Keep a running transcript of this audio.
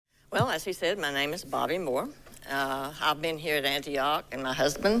Well, as he said, my name is Bobby Moore. I've been here at Antioch, and my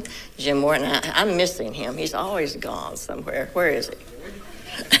husband, Jim Moore, and I'm missing him. He's always gone somewhere. Where is he?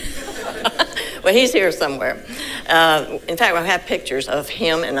 Well, he's here somewhere. In fact, I have pictures of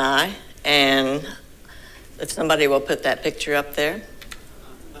him and I, and if somebody will put that picture up there.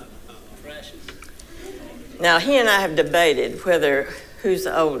 Now, he and I have debated who's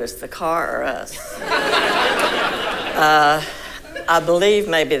the oldest, the car or us. I believe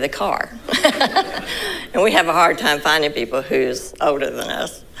maybe the car. And we have a hard time finding people who's older than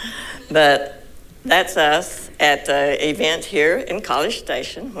us. But that's us at the event here in College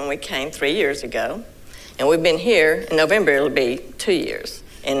Station when we came 3 years ago. And we've been here, in November it'll be 2 years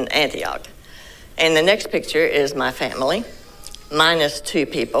in Antioch. And the next picture is my family, minus 2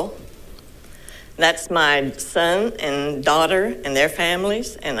 people. That's my son and daughter and their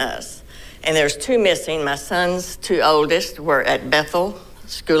families and us. And there's 2 missing. My son's 2 oldest were at Bethel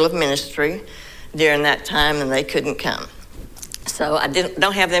School of Ministry during that time, and they couldn't come. So I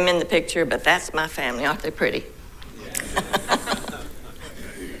don't have them in the picture, but that's my family. Aren't they pretty?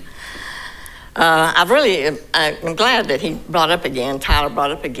 I'm glad that he brought up again, Tyler brought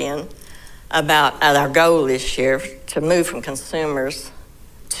up again, about our goal this year to move from consumers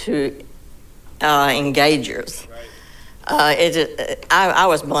to engagers. I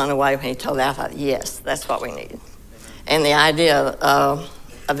was blown away when he told that. I thought, yes, that's what we need. And the idea of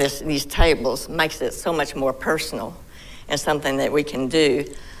these tables makes it so much more personal and something that we can do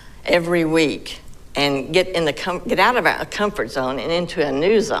every week and get out of our comfort zone and into a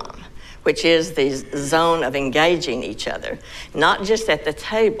new zone, which is the zone of engaging each other, not just at the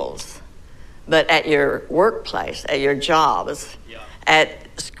tables, but at your workplace, at your jobs,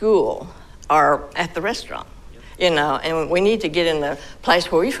 at school, or at the restaurant. You know, and we need to get in the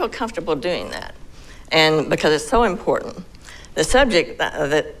place where we feel comfortable doing that, and because it's so important. The subject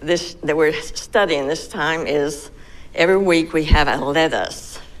that we're studying this time is every week we have a let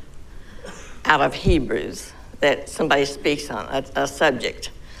us out of Hebrews that somebody speaks on, a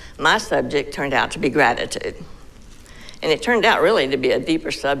subject. My subject turned out to be gratitude, and it turned out really to be a deeper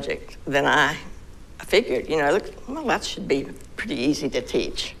subject than I figured. You know, well, that should be pretty easy to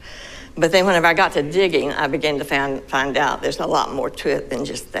teach. But then whenever I got to digging, I began to find out there's a lot more to it than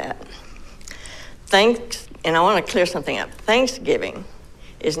just that. And I want to clear something up. Thanksgiving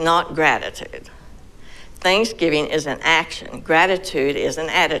is not gratitude. Thanksgiving is an action. Gratitude is an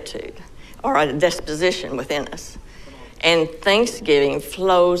attitude or a disposition within us. And thanksgiving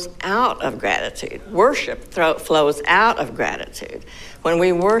flows out of gratitude. Worship flows out of gratitude. When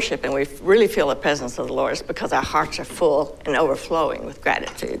we worship and we really feel the presence of the Lord, it's because our hearts are full and overflowing with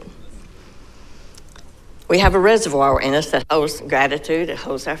gratitude. We have a reservoir in us that holds gratitude, it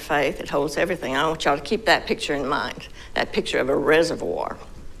holds our faith, it holds everything. I want y'all to keep that picture in mind, that picture of a reservoir.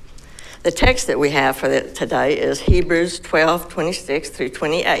 The text that we have for today is Hebrews 12:26 through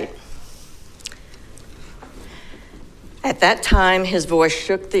 28. At that time his voice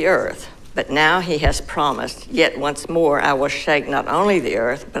shook the earth, but now he has promised, yet once more I will shake not only the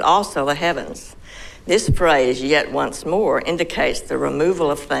earth, but also the heavens. This phrase, yet once more, indicates the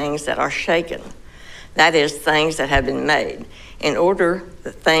removal of things that are shaken. That is, things that have been made, in order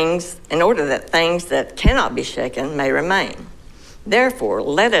that things that cannot be shaken may remain. Therefore,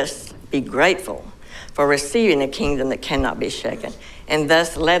 let us be grateful for receiving a kingdom that cannot be shaken, and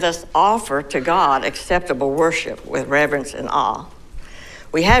thus let us offer to God acceptable worship with reverence and awe.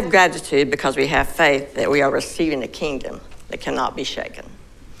 We have gratitude because we have faith that we are receiving a kingdom that cannot be shaken,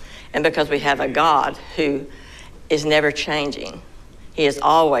 and because we have a God who is never changing. He is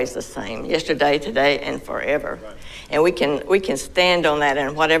always the same, yesterday, today, and forever. Right. And we can stand on that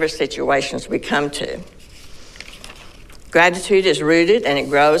in whatever situations we come to. Gratitude is rooted and it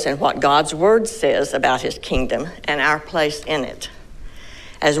grows in what God's word says about his kingdom and our place in it,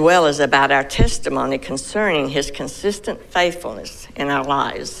 as well as about our testimony concerning his consistent faithfulness in our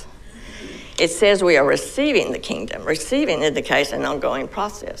lives. It says we are receiving the kingdom. Receiving indicates an ongoing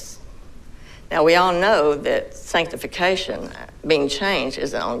process. Now, we all know that sanctification, being changed,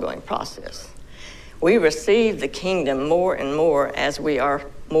 is an ongoing process. We receive the kingdom more and more as we are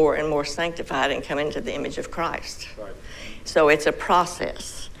more and more sanctified and come into the image of Christ. Right. So it's a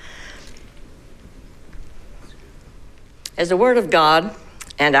process. As the word of God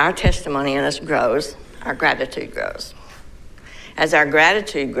and our testimony in us grows, our gratitude grows. As our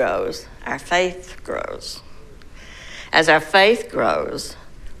gratitude grows, our faith grows. As our faith grows,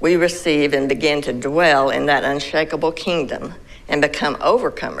 we receive and begin to dwell in that unshakable kingdom and become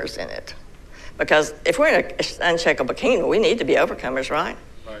overcomers in it. Because if we're in an unshakable kingdom, we need to be overcomers, right?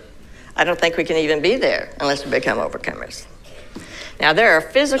 Right. I don't think we can even be there unless we become overcomers. Now, there are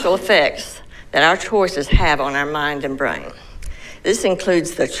physical effects that our choices have on our mind and brain. This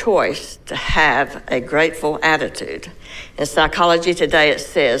includes the choice to have a grateful attitude. In Psychology Today, it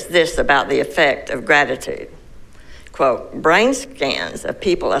says this about the effect of gratitude. Quote, brain scans of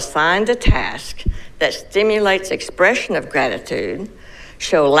people assigned a task that stimulates expression of gratitude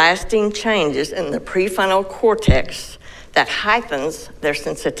show lasting changes in the prefrontal cortex that heightens their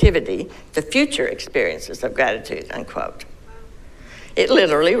sensitivity to future experiences of gratitude, unquote. It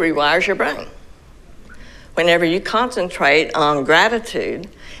literally rewires your brain. Whenever you concentrate on gratitude,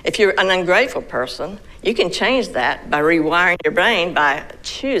 if you're an ungrateful person, you can change that by rewiring your brain by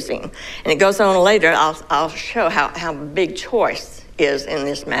choosing. And it goes on later, I'll show how big choice is in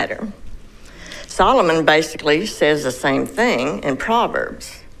this matter. Solomon basically says the same thing in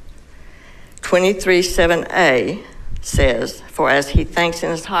Proverbs. 23:7a says, for as he thinks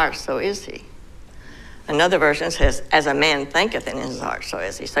in his heart, so is he. Another version says, as a man thinketh in his heart, so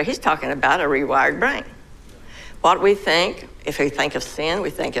is he. So he's talking about a rewired brain. What we think, if we think of sin,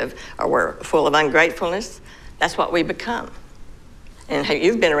 or we're full of ungratefulness, that's what we become. And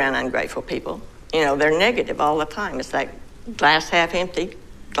you've been around ungrateful people. You know, they're negative all the time. It's like glass half empty,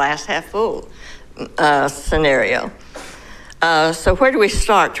 glass half full scenario. So where do we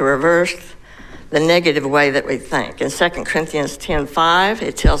start to reverse the negative way that we think? In 2 Corinthians 10:5,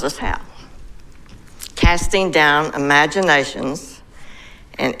 it tells us how. Casting down imaginations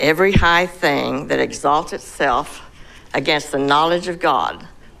and every high thing that exalts itself against the knowledge of God,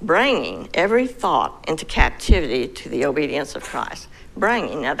 bringing every thought into captivity to the obedience of Christ.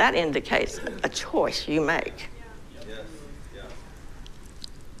 Bringing, now that indicates a choice you make.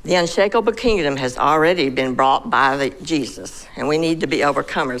 The unshakable kingdom has already been brought by Jesus, and we need to be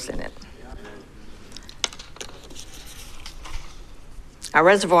overcomers in it. Our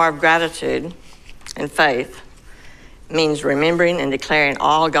reservoir of gratitude and faith means remembering and declaring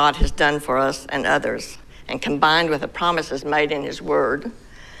all God has done for us and others, and combined with the promises made in his word,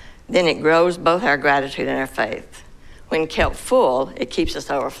 then it grows both our gratitude and our faith. When kept full, it keeps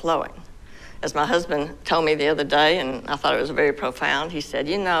us overflowing. As my husband told me the other day, and I thought it was very profound, he said,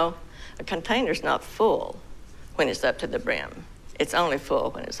 you know, a container's not full when it's up to the brim. It's only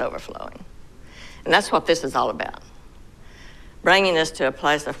full when it's overflowing. And that's what this is all about. Bringing us to a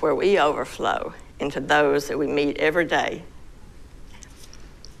place of where we overflow into those that we meet every day.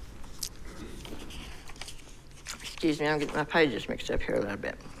 Excuse me, I'm getting my pages mixed up here a little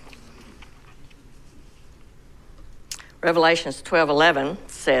bit. Revelations 12:11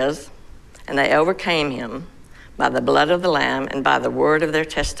 says, and they overcame him by the blood of the Lamb and by the word of their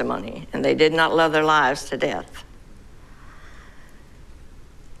testimony, and they did not love their lives to death.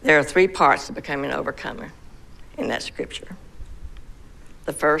 There are three parts to becoming an overcomer in that scripture.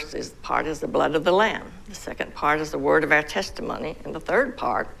 The first part is the blood of the Lamb. The second part is the word of our testimony. And the third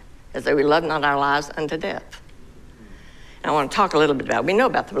part is that we love not our lives unto death. And I want to talk a little bit about it. We know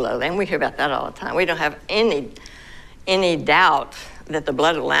about the blood of the Lamb. We hear about that all the time. We don't have any doubt that the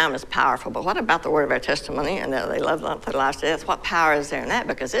blood of the Lamb is powerful. But what about the word of our testimony and that they love not their lives to death? What power is there in that?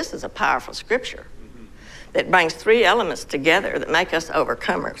 Because this is a powerful scripture that brings three elements together that make us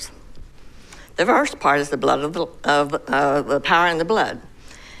overcomers. The first part is the blood of the power in the blood.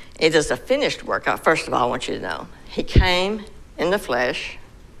 It is a finished work. First of all, I want you to know, he came in the flesh.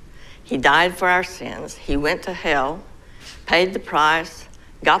 He died for our sins. He went to hell, paid the price,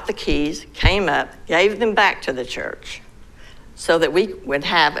 got the keys, came up, gave them back to the church so that we would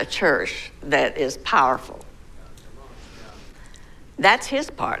have a church that is powerful. That's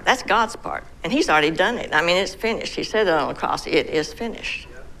his part. That's God's part. And he's already done it. I mean, it's finished. He said it on the cross. It is finished.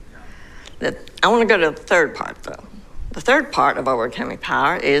 I want to go to the third part, though. The third part of overcoming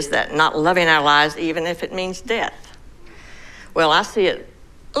power is that not loving our lives even if it means death. Well, I see it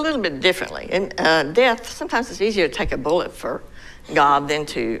a little bit differently. In death, sometimes it's easier to take a bullet for God than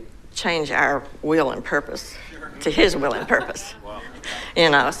to change our will and purpose to his will and purpose. You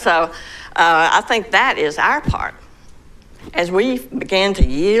know, so I think that is our part. As we begin to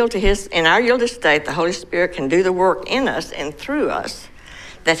yield to his, in our yielded state, the Holy Spirit can do the work in us and through us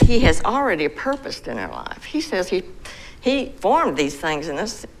that he has already purposed in our life. He says he formed these things in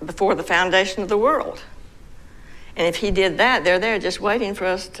us before the foundation of the world. And if he did that, they're there just waiting for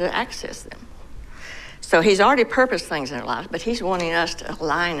us to access them. So he's already purposed things in our lives, but he's wanting us to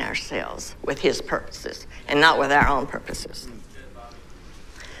align ourselves with his purposes and not with our own purposes.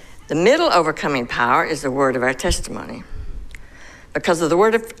 The middle overcoming power is the word of our testimony. Because of the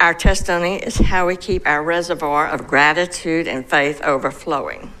word of our testimony is how we keep our reservoir of gratitude and faith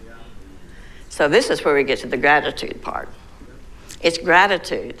overflowing. So this is where we get to the gratitude part. It's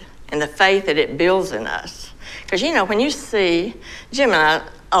gratitude and the faith that it builds in us Because, you know, when you see, Jim and I,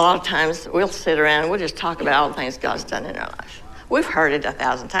 a lot of times we'll sit around and we'll just talk about all the things God's done in our life. We've heard it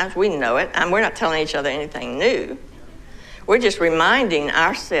 1,000 times. We know it. And we're not telling each other anything new. We're just reminding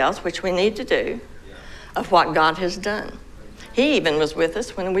ourselves, which we need to do, of what God has done. He even was with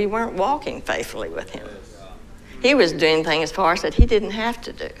us when we weren't walking faithfully with him. He was doing things for us that he didn't have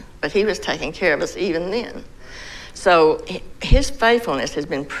to do, but he was taking care of us even then. So his faithfulness has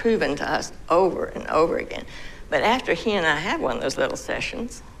been proven to us over and over again. But after he and I have one of those little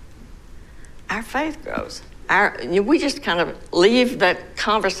sessions, our faith grows. We just kind of leave that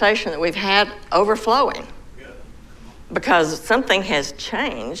conversation that we've had overflowing because something has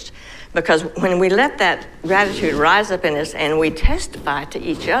changed. Because when we let that gratitude rise up in us and we testify to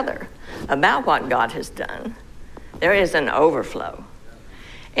each other about what God has done, there is an overflow.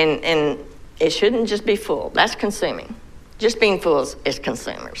 And it shouldn't just be full. That's consuming. Just being full is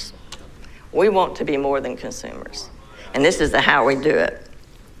consumers. We want to be more than consumers. And this is how we do it.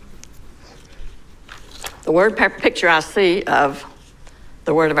 The word picture I see of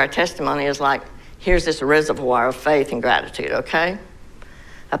the word of our testimony is like, here's this reservoir of faith and gratitude, okay?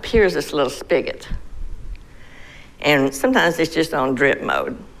 Up here is this little spigot. And sometimes it's just on drip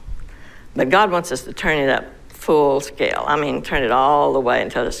mode. But God wants us to turn it up full scale. I mean, turn it all the way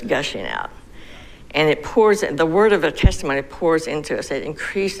until it's gushing out. And it pours, the word of a testimony pours into us. It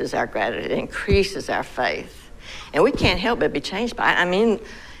increases our gratitude. It increases our faith. And we can't help but be changed by it. I mean,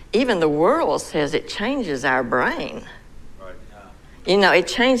 even the world says it changes our brain. Right. You know, it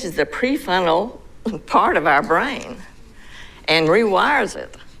changes the prefrontal part of our brain and rewires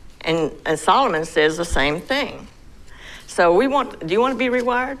it. And Solomon says the same thing. So do you want to be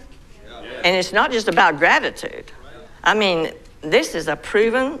rewired? Yeah. And it's not just about gratitude. I mean, this is a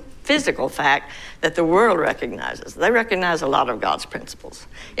proven physical fact that the world recognizes. They recognize a lot of God's principles.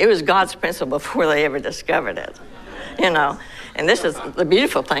 It was God's principle before they ever discovered it, you know. And this is the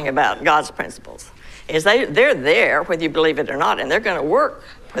beautiful thing about God's principles, is they're there whether you believe it or not, and they're going to work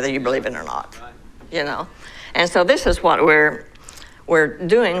whether you believe it or not, you know. And so this is what we're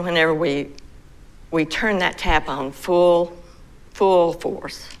doing whenever we turn that tap on full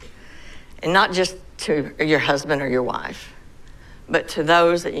force, and not just to your husband or your wife, but to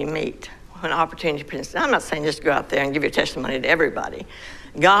those that you meet when opportunity presents. I'm not saying just go out there and give your testimony to everybody.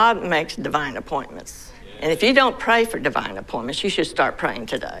 God makes divine appointments. And if you don't pray for divine appointments, you should start praying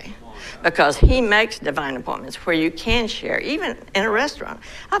today. Because he makes divine appointments where you can share, even in a restaurant.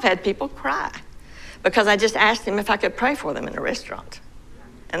 I've had people cry because I just asked them if I could pray for them in a restaurant.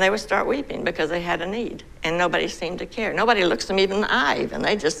 And they would start weeping because they had a need. And nobody seemed to care. Nobody looks them even in the eye even.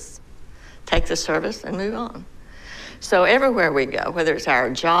 They just take the service and move on. So everywhere we go, whether it's our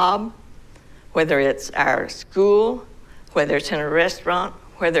job, whether it's our school, whether it's in a restaurant,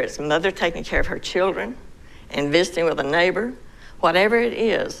 whether it's a mother taking care of her children and visiting with a neighbor, whatever it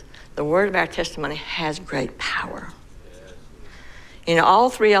is, the word of our testimony has great power. You know,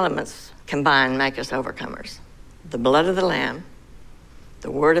 all three elements combined make us overcomers. The blood of the Lamb, the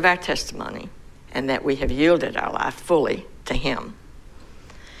word of our testimony, and that we have yielded our life fully to him.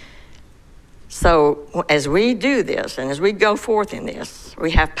 So as we do this and as we go forth in this,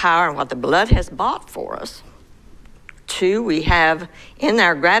 we have power in what the blood has bought for us. 2, we have in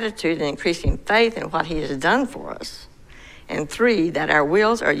our gratitude and increasing faith in what he has done for us. And 3, that our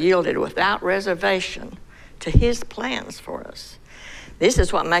wills are yielded without reservation to his plans for us. This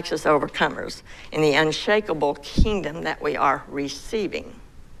is what makes us overcomers in the unshakable kingdom that we are receiving.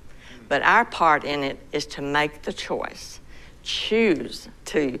 But our part in it is to make the choice. Choose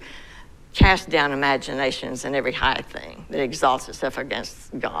to cast down imaginations and every high thing that exalts itself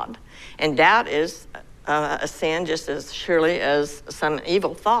against God. And doubt is a sin just as surely as some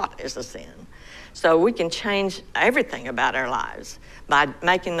evil thought is a sin. So we can change everything about our lives by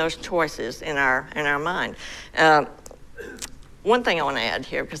making those choices in our mind. One thing I want to add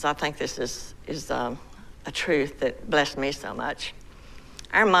here, because I think this is a truth that blessed me so much.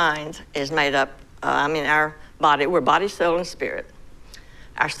 Our mind is made up, our body, we're body, soul, and spirit.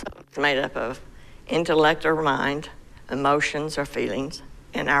 Our soul is made up of intellect or mind, emotions or feelings,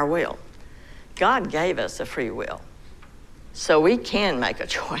 and our will. God gave us a free will, so we can make a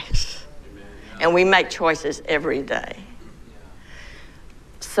choice. Amen. And we make choices every day.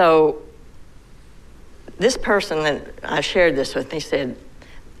 So this person that I shared this with me said,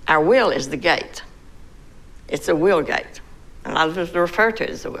 our will is the gate. It's a will gate. And I just refer to it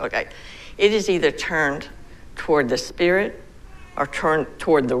as a will gate. It is either turned toward the spirit or turned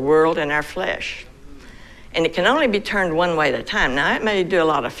toward the world and our flesh. And it can only be turned one way at a time. Now, it may do a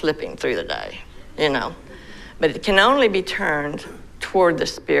lot of flipping through the day, you know, but it can only be turned toward the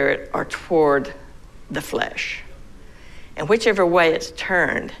spirit or toward the flesh. And whichever way it's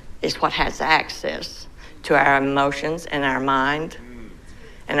turned is what has access to our emotions and our mind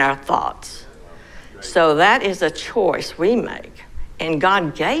and our thoughts. So that is a choice we make. And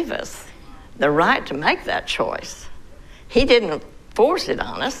God gave us the right to make that choice. He didn't force it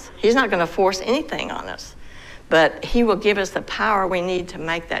on us. He's not going to force anything on us. But he will give us the power we need to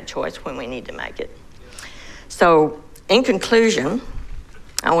make that choice when we need to make it. So in conclusion,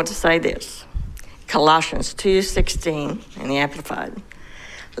 I want to say this. Colossians 2:16 in the Amplified.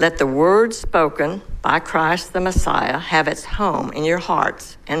 Let the word spoken by Christ the Messiah have its home in your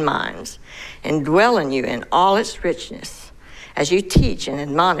hearts and minds and dwell in you in all its richness as you teach and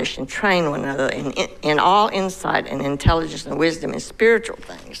admonish and train one another in all insight and intelligence and wisdom in spiritual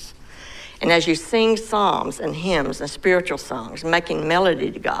things. And as you sing psalms and hymns and spiritual songs, making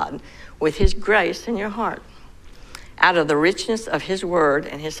melody to God with his grace in your heart. Out of the richness of his word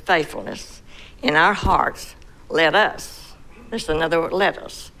and his faithfulness in our hearts, let us, there's another word, let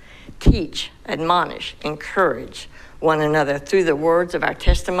us, teach, admonish, encourage one another through the words of our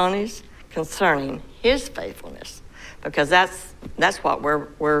testimonies concerning his faithfulness, because that's what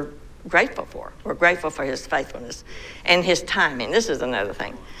we're grateful for. We're grateful for his faithfulness and his timing. This is another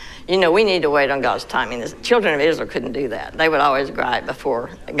thing. You know, we need to wait on God's timing. The children of Israel couldn't do that. They would always gripe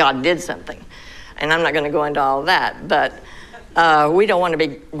before God did something. And I'm not going to go into all that, but we don't want to be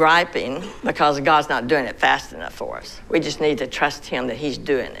griping because God's not doing it fast enough for us. We just need to trust him that he's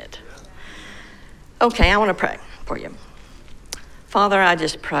doing it. Okay, I want to pray for you. Father, I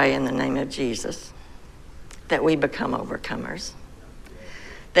just pray in the name of Jesus that we become overcomers,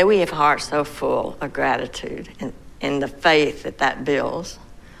 that we have hearts so full of gratitude and the faith that builds.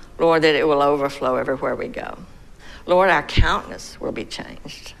 Lord, that it will overflow everywhere we go. Lord, our countenance will be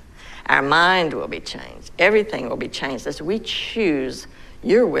changed. Our mind will be changed. Everything will be changed as we choose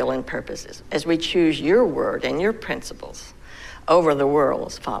your will and purposes, as we choose your word and your principles over the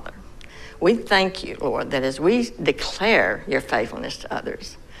world's, Father. We thank you, Lord, that as we declare your faithfulness to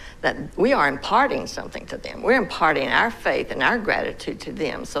others, that we are imparting something to them. We're imparting our faith and our gratitude to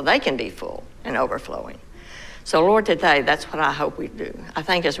them so they can be full and overflowing. So, Lord, today, that's what I hope we do. I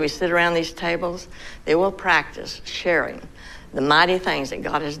think as we sit around these tables, that we'll practice sharing the mighty things that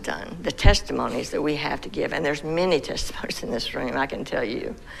God has done, the testimonies that we have to give. And there's many testimonies in this room, I can tell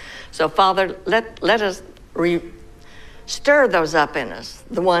you. So, Father, let us stir those up in us,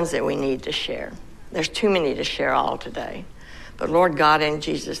 the ones that we need to share. There's too many to share all today. But, Lord God, in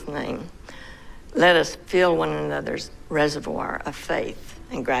Jesus' name, let us fill one another's reservoir of faith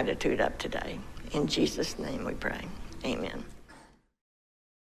and gratitude up today. In Jesus' name we pray. Amen.